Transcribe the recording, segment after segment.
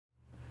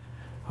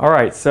All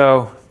right,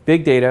 so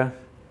big data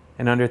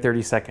in under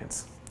 30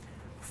 seconds.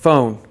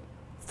 Phone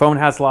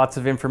has lots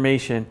of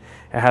information.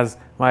 It has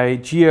my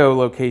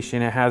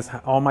geolocation, it has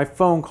all my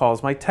phone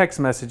calls, my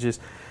text messages,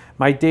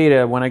 my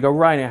data. When I go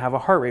riding, I have a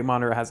heart rate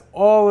monitor. It has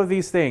all of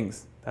these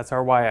things. That's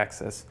our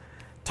y-axis.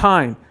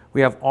 Time, we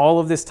have all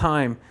of this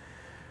time.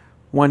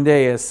 One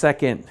day, a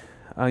second,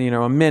 a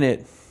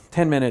minute,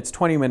 10 minutes,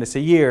 20 minutes, a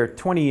year,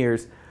 20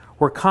 years.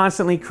 We're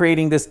constantly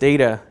creating this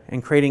data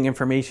and creating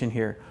information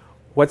here.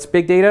 What's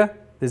big data?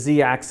 The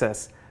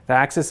z-axis. The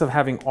axis of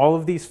having all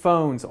of these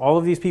phones, all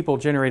of these people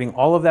generating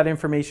all of that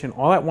information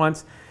all at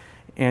once,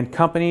 and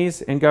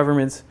companies and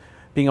governments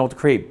being able to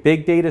create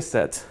big data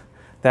sets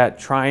that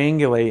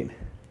triangulate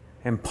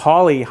and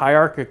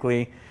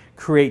poly-hierarchically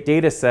create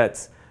data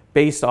sets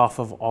based off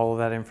of all of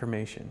that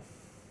information.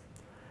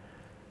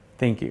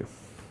 Thank you.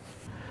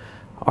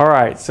 All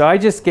right, so I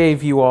just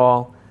gave you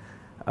all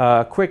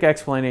a quick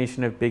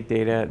explanation of big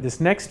data. This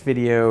next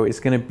video is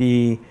going to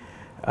be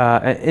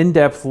an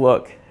in-depth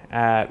look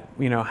at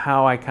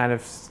how I kind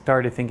of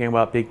started thinking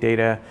about big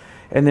data,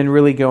 and then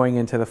really going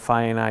into the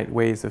finite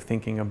ways of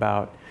thinking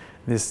about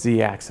this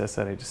z-axis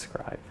that I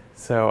described.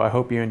 So I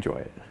hope you enjoy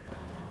it.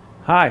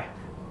 Hi,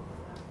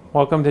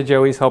 welcome to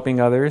Joey's Helping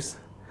Others.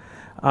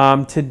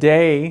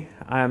 Today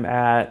I'm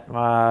at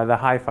the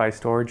hi-fi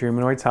store,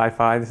 Dreamanoids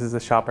Hi-Fi. This is the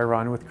shop I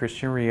run with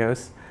Christian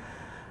Rios.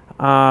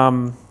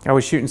 I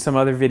was shooting some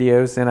other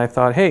videos and I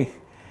thought, hey,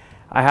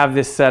 I have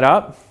this set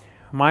up.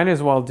 Might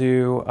as well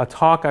do a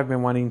talk I've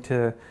been wanting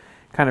to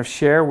kind of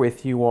share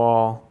with you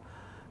all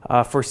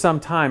for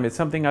some time. It's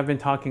something I've been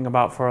talking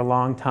about for a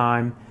long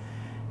time,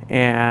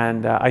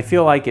 and I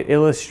feel like it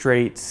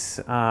illustrates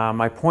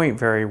my point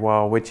very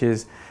well, which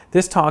is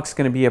this talk's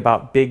going to be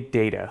about big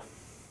data.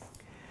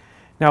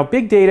 Now,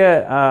 big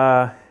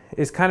data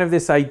is kind of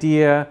this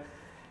idea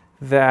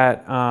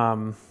that,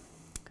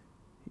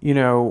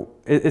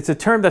 it's a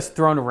term that's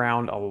thrown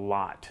around a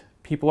lot.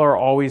 People are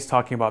always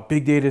talking about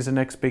big data is the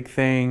next big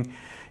thing,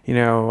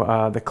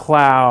 the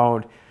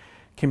cloud,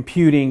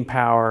 computing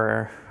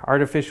power,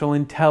 artificial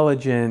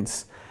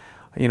intelligence,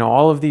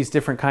 all of these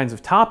different kinds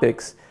of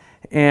topics.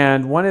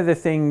 And one of the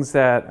things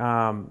that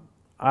I'm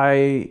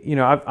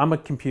a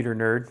computer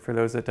nerd. For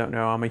those that don't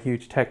know, I'm a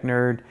huge tech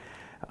nerd.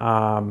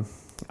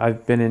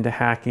 I've been into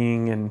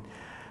hacking and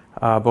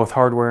both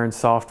hardware and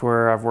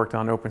software. I've worked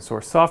on open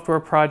source software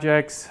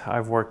projects.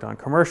 I've worked on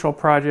commercial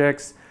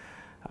projects.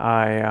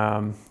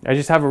 I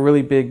just have a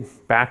really big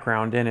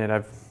background in it.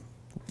 I've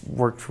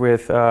worked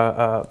with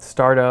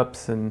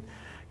startups and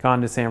gone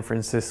to San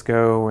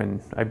Francisco,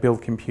 and I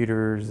build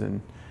computers,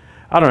 and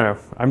I don't know,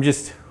 I'm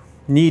just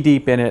knee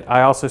deep in it.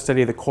 I also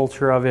study the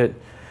culture of it,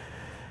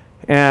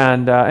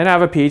 and I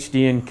have a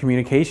PhD in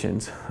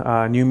communications,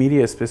 new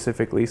media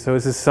specifically. So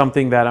this is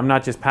something that I'm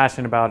not just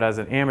passionate about as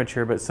an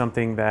amateur, but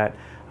something that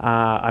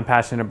I'm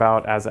passionate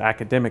about as an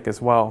academic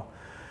as well.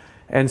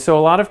 And so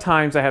a lot of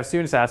times I have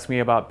students ask me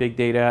about big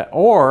data,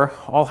 or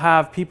I'll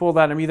have people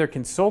that I'm either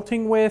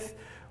consulting with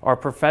or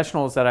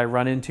professionals that I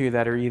run into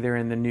that are either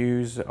in the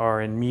news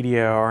or in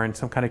media or in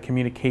some kind of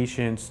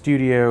communication,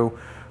 studio,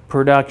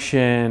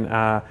 production,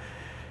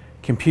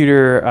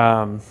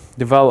 computer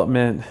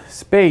development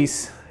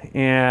space,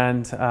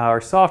 and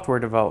or software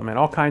development,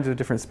 all kinds of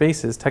different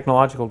spaces,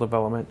 technological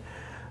development.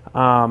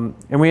 And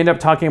we end up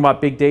talking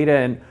about big data,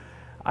 and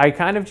I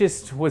kind of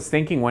just was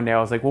thinking one day, I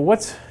was like, well,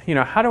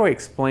 how do I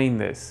explain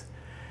this?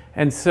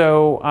 And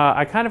so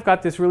I kind of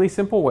got this really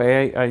simple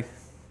way. I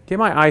get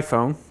my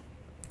iPhone,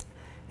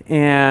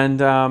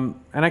 and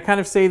I kind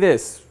of say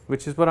this,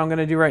 which is what I'm going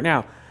to do right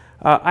now.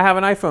 I have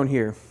an iPhone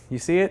here. You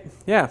see it?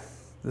 Yeah,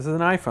 this is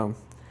an iPhone.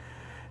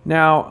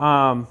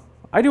 Now,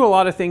 I do a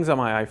lot of things on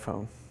my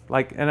iPhone.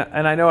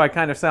 And I know I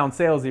kind of sound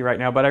salesy right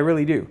now, but I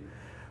really do,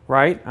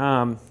 right?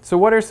 So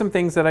what are some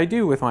things that I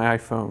do with my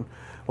iPhone?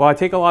 Well, I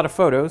take a lot of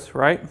photos,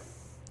 right?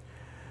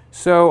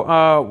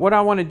 So what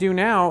I want to do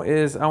now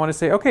is I want to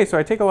say, okay, so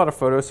I take a lot of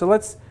photos. So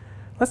let's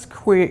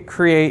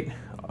create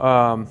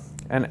an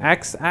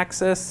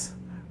x-axis,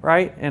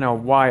 right, and a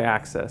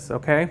y-axis,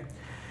 okay?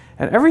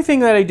 And everything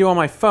that I do on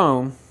my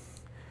phone,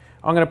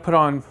 I'm going to put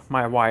on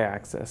my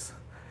y-axis.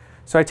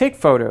 So I take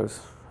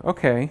photos,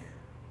 okay.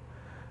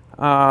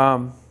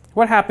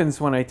 What happens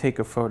when I take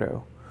a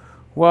photo?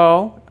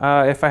 Well,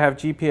 if I have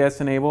GPS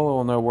enabled, it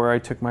will know where I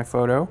took my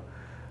photo.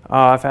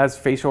 If it has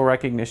facial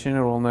recognition,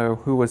 it will know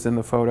who was in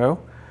the photo.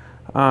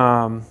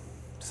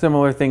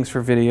 Similar things for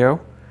video.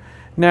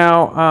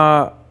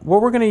 Now,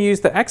 what we're going to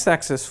use the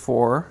x-axis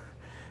for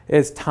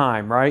is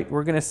time, right?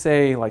 We're going to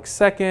say like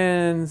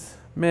seconds,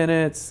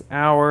 minutes,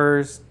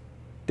 hours,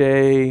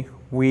 day,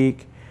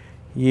 week,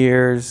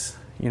 years,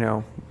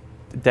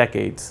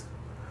 decades.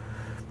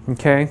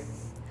 Okay?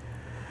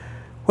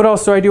 What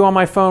else do I do on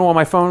my phone? Well,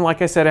 my phone,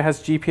 like I said, it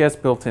has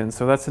GPS built in,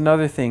 so that's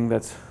another thing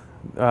that's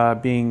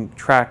being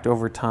tracked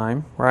over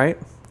time, right?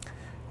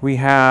 We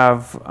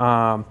have,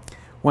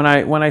 when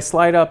I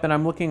slide up and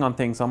I'm looking on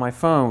things on my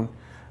phone,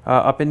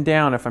 up and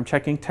down, if I'm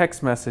checking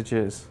text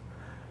messages,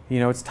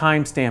 it's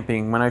time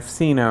stamping when I've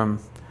seen them.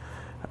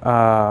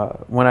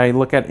 when I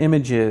look at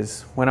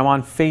images, when I'm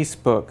on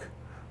Facebook,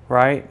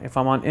 right? If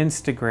I'm on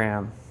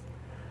Instagram,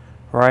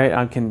 right?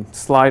 I can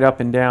slide up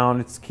and down.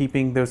 It's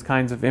keeping those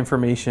kinds of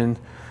information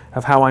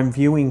of how I'm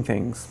viewing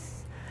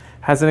things.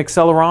 Has an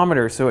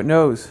accelerometer, so it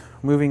knows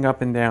moving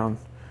up and down.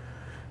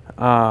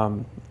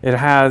 It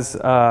has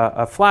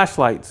a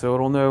flashlight, so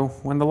it'll know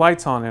when the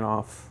light's on and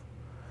off.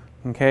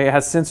 Okay, it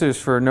has sensors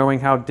for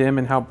knowing how dim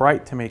and how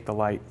bright to make the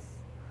light,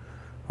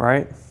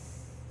 right?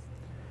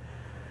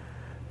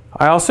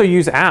 I also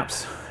use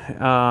apps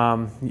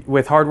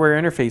with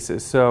hardware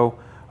interfaces. So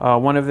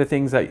one of the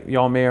things that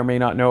y'all may or may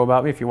not know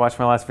about me if you watch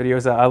my last video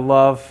is that I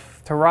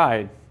love to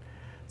ride.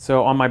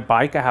 So on my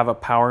bike, I have a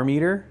power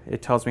meter.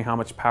 It tells me how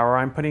much power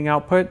I'm putting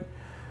output.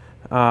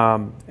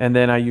 And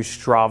then I use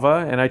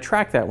Strava and I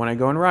track that when I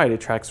go and ride. It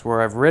tracks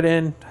where I've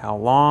ridden, how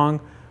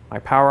long, my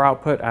power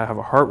output. I have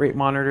a heart rate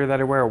monitor that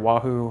I wear, a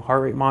Wahoo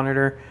heart rate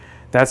monitor.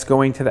 That's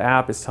going to the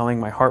app. It's telling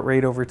my heart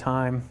rate over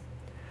time.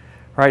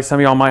 Right? Some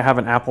of y'all might have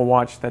an Apple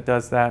Watch that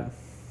does that.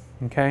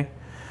 Okay?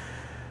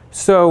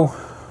 So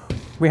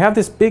we have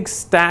this big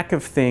stack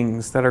of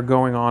things that are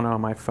going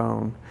on my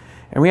phone.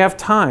 And we have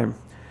time.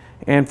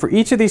 And for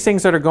each of these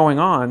things that are going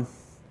on,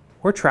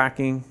 we're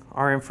tracking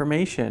our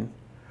information.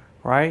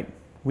 Right?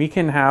 We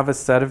can have a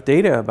set of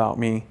data about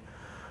me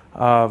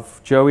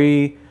of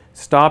Joey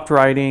stopped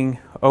writing,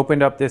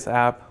 opened up this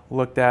app,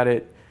 looked at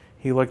it.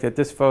 He looked at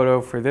this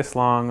photo for this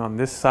long on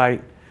this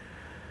site,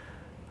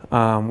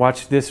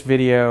 watched this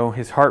video.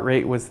 His heart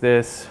rate was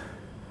this,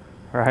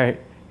 right?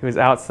 He was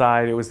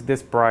outside. It was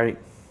this bright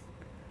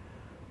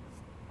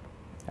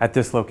at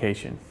this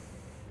location.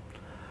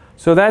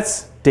 So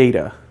that's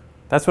data.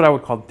 That's what I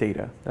would call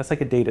data. That's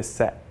like a data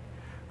set.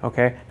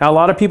 Okay. Now, a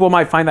lot of people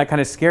might find that kind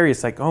of scary.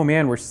 It's like, oh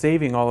man, we're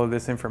saving all of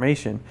this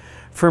information.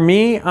 For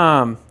me,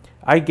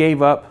 I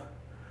gave up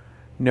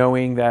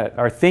knowing that,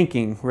 or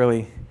thinking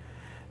really,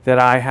 that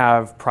I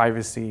have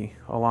privacy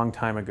a long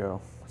time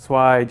ago. That's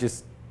why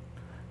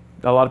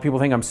a lot of people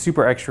think I'm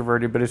super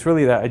extroverted, but it's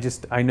really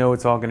that I know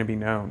it's all going to be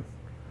known.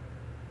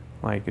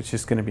 Like, it's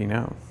just going to be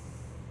known.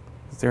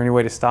 Is there any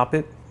way to stop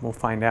it? We'll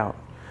find out.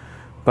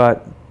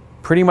 But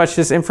pretty much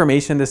this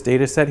information, this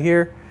data set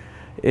here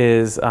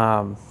is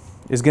going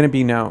to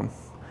be known,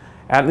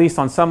 at least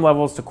on some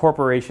levels, to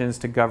corporations,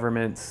 to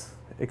governments,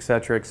 et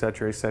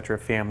cetera,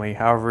 family,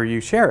 however you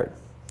share it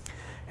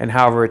and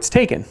however it's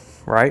taken,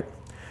 right?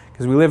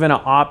 Because we live in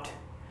an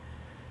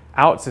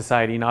opt-out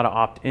society, not an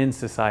opt-in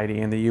society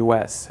in the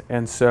US.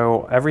 And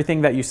so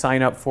everything that you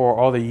sign up for,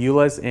 all the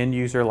EULAs, end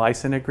user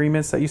license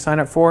agreements that you sign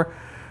up for,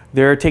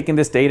 they're taking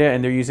this data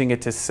and they're using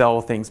it to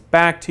sell things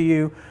back to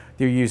you.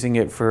 They're using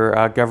it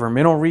for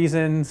governmental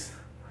reasons,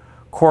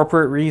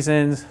 corporate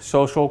reasons,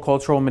 social,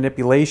 cultural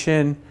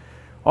manipulation,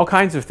 all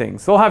kinds of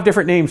things. They'll have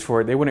different names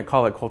for it. They wouldn't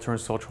call it cultural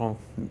and social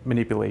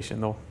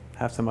manipulation. They'll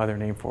have some other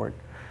name for it,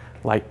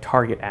 like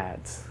target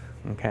ads,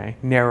 okay?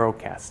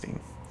 Narrowcasting,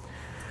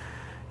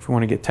 if you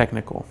want to get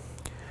technical.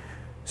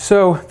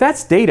 So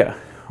that's data,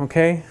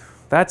 okay?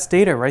 That's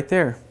data right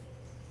there.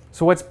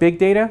 So what's big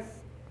data?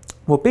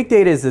 Well, big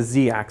data is the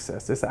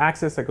z-axis. This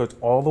axis that goes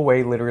all the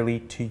way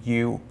literally to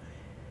you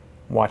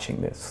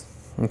watching this,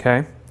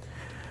 okay?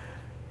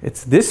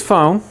 It's this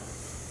phone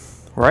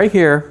right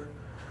here,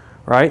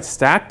 right,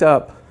 stacked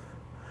up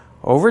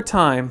over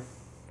time,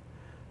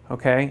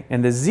 okay?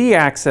 And the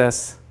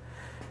z-axis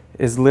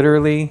is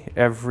literally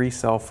every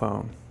cell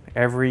phone,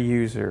 every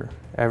user,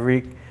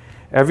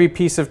 every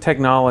piece of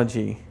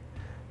technology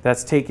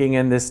that's taking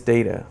in this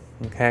data,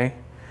 okay?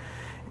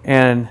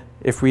 And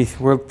if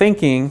we're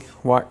thinking,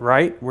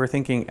 right, we're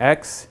thinking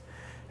X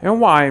and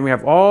Y, and we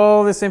have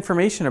all this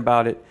information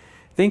about it,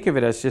 think of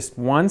it as just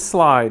one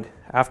slide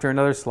after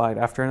another slide,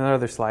 after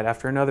another slide,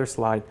 after another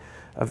slide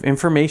of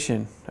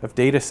information, of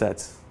data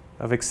sets,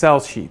 of Excel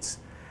sheets,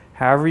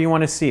 however you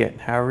want to see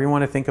it, however you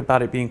want to think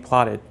about it being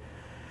plotted.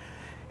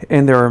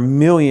 And there are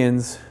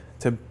millions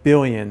to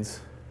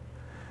billions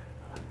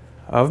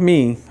of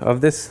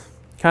this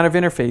kind of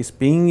interface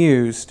being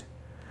used,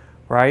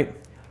 right?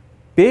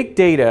 Big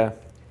data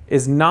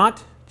is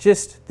not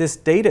just this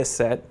data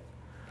set,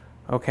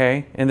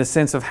 okay, in the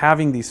sense of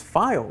having these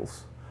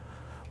files.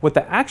 What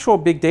the actual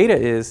big data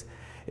is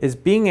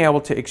being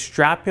able to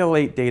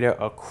extrapolate data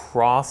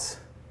across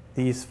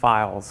these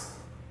files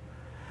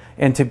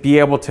and to be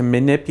able to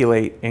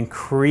manipulate and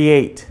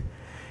create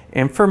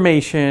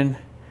information,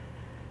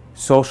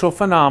 social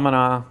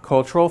phenomena,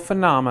 cultural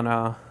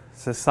phenomena,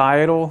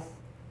 societal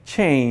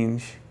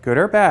change, good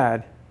or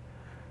bad,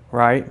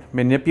 right?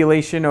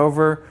 Manipulation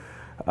over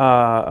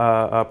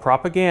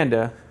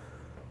propaganda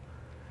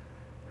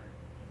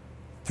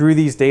through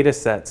these data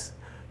sets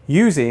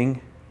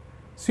using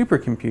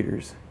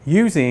supercomputers,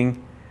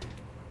 using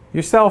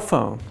your cell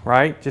phone,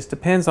 right? Just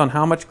depends on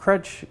how much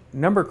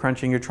number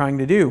crunching you're trying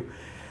to do.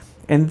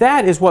 And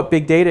that is what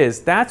big data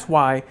is. That's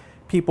why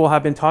people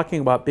have been talking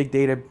about big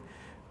data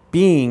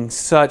being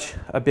such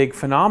a big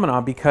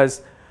phenomenon,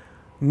 because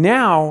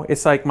now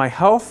it's like my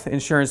health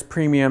insurance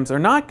premiums are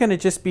not going to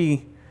just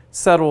be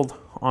settled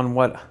on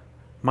what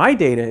my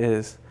data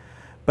is,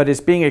 but it's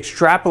being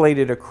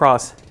extrapolated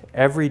across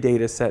every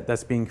data set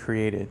that's being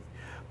created.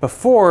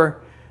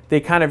 Before, they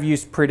kind of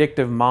used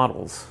predictive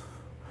models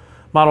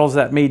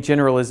that made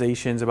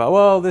generalizations about,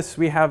 well,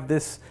 we have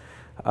this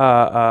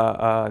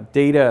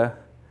data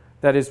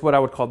that is what I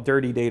would call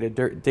dirty data,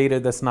 data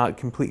that's not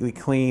completely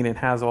clean and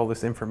has all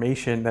this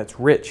information that's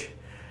rich,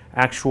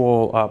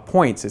 actual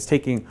points. It's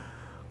taking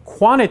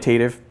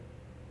quantitative,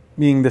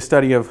 meaning the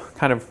study of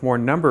kind of more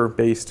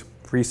number-based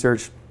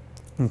research,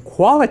 and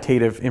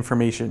qualitative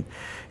information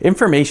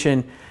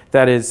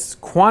that is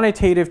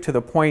quantitative to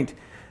the point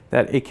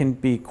that it can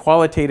be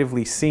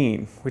qualitatively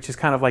seen, which is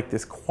kind of like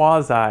this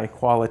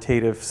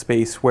quasi-qualitative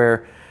space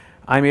where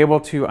I'm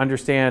able to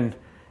understand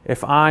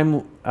if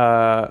I'm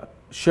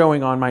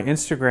showing on my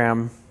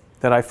Instagram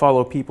that I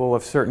follow people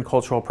of certain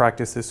cultural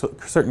practices,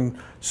 certain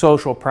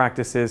social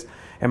practices,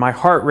 and my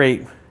heart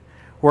rate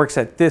works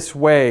at this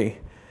way,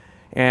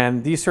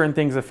 and these certain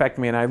things affect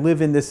me, and I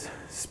live in this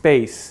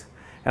space,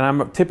 and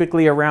I'm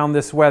typically around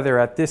this weather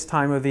at this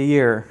time of the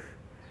year,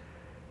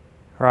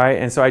 right?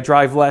 And so I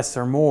drive less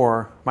or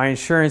more. My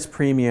insurance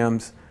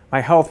premiums,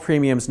 my health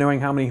premiums, knowing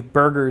how many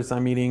burgers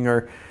I'm eating,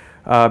 or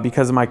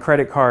because of my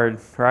credit card,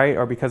 right?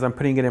 Or because I'm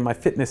putting it in my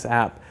fitness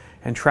app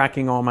and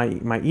tracking all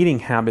my eating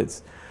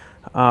habits,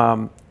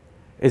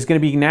 is going to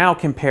be now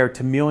compared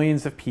to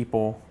millions of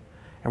people,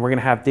 and we're going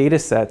to have data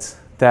sets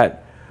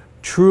that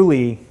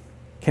truly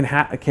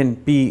can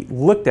be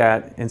looked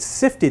at and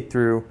sifted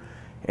through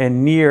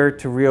and near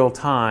to real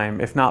time,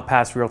 if not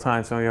past real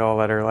time. Some of y'all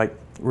that are like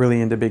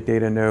really into big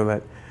data know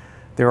that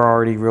there are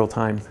already real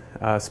time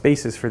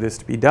spaces for this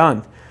to be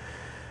done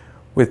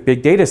with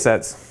big data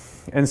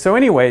sets. And so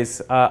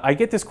anyways, I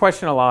get this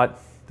question a lot.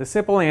 The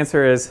simple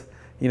answer is,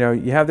 you know,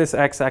 you have this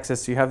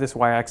x-axis, you have this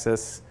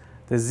y-axis,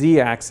 the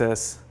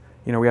z-axis,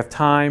 you know, we have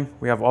time,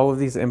 we have all of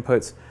these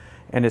inputs,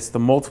 and it's the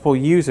multiple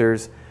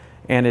users,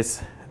 and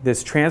it's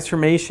this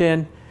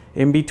transformation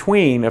in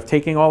between of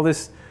taking all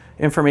this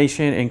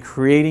information and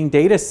creating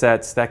data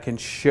sets that can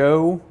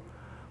show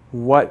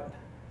what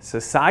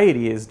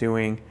society is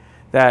doing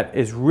that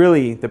is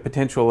really the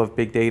potential of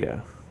big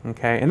data,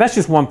 okay? And that's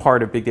just one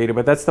part of big data,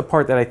 but that's the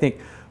part that I think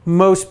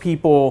most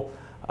people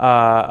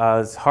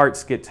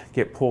hearts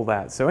get pulled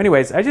at. So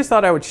anyways, I just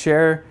thought I would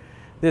share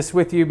this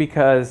with you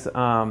because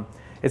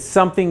it's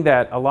something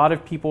that a lot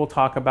of people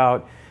talk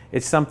about.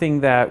 It's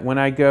something that when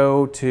I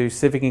go to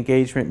civic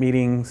engagement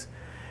meetings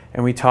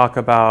and we talk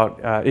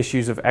about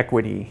issues of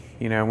equity,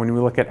 you know, when we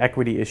look at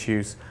equity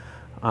issues,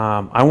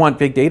 I want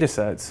big data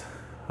sets.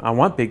 I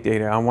want big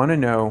data. I want to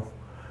know,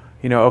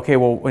 you know, okay,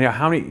 well, you know,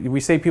 how many, we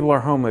say people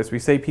are homeless. We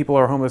say people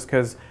are homeless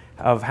because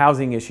of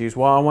housing issues.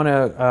 Well, I want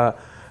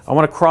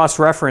to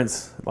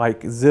cross-reference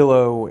like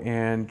Zillow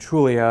and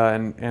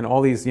Trulia and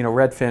all these, you know,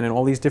 Redfin and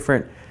all these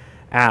different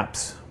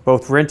apps,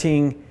 both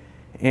renting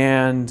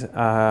and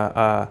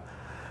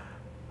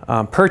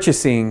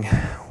purchasing,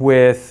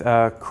 with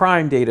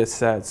crime data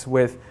sets,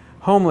 with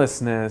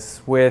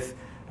homelessness, with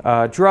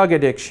drug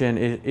addiction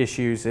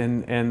issues,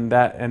 and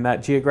that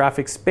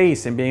geographic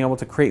space, and being able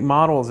to create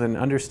models and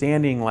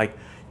understanding, like,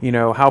 you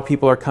know, how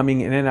people are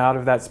coming in and out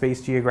of that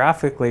space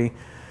geographically,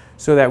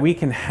 so that we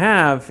can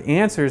have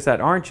answers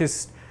that aren't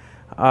just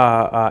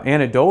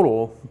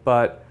anecdotal,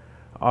 but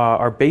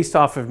are based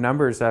off of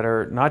numbers that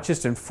are not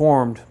just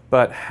informed,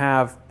 but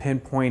have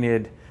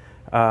pinpointed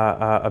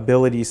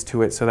abilities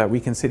to it, so that we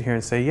can sit here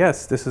and say,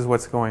 yes, this is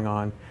what's going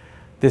on.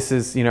 This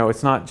is, you know,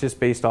 it's not just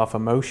based off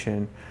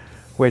emotion,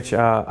 which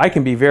I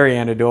can be very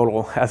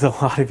anecdotal, as a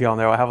lot of y'all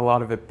know. I have a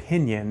lot of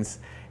opinions,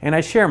 and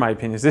I share my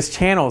opinions. This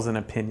channel is an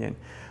opinion.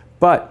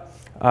 But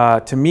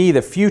to me,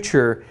 the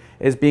future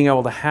is being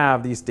able to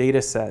have these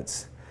data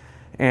sets.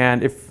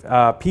 And if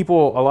a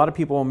lot of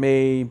people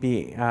may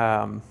be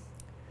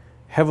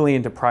heavily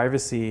into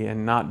privacy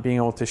and not being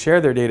able to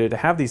share their data to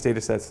have these data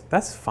sets,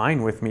 that's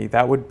fine with me.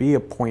 That would be a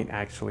point,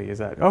 actually, is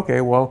that,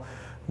 okay, well,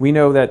 we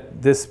know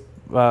that this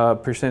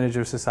percentage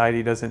of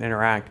society doesn't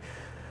interact.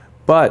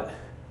 But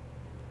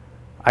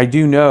I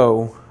do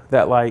know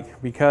that, like,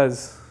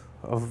 because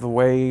of the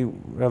way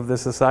of the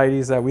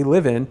societies that we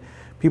live in,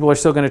 people are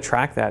still going to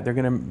track that.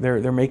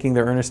 They're making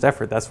their earnest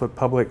effort. That's what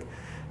public,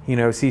 you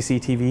know,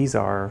 CCTVs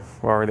are,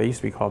 or they used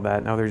to be called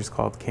that. Now they're just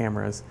called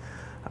cameras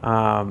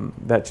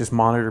that just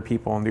monitor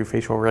people and do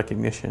facial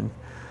recognition.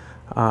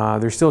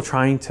 They're still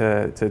trying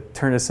to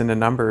turn us into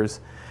numbers.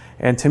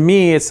 And to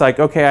me, it's like,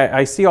 okay,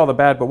 I see all the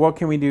bad, but what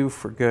can we do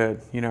for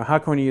good? You know, how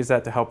can we use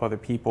that to help other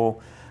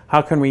people?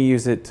 How can we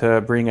use it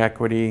to bring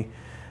equity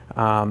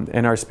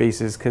in our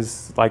spaces?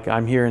 Because, like,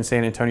 I'm here in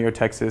San Antonio,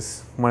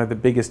 Texas. One of the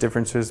biggest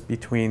differences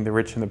between the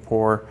rich and the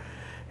poor,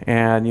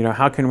 and, you know,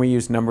 how can we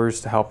use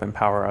numbers to help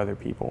empower other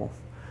people?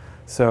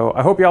 So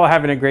I hope y'all are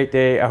having a great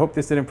day. I hope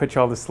this didn't put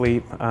y'all to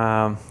sleep,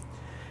 and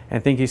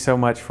thank you so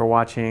much for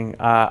watching.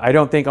 I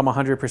don't think I'm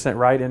 100%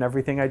 right in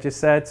everything I just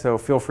said, so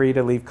feel free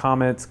to leave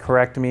comments,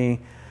 correct me,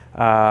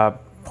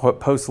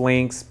 post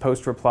links,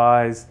 post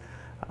replies.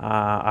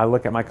 I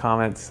look at my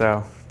comments,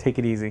 so take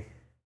it easy.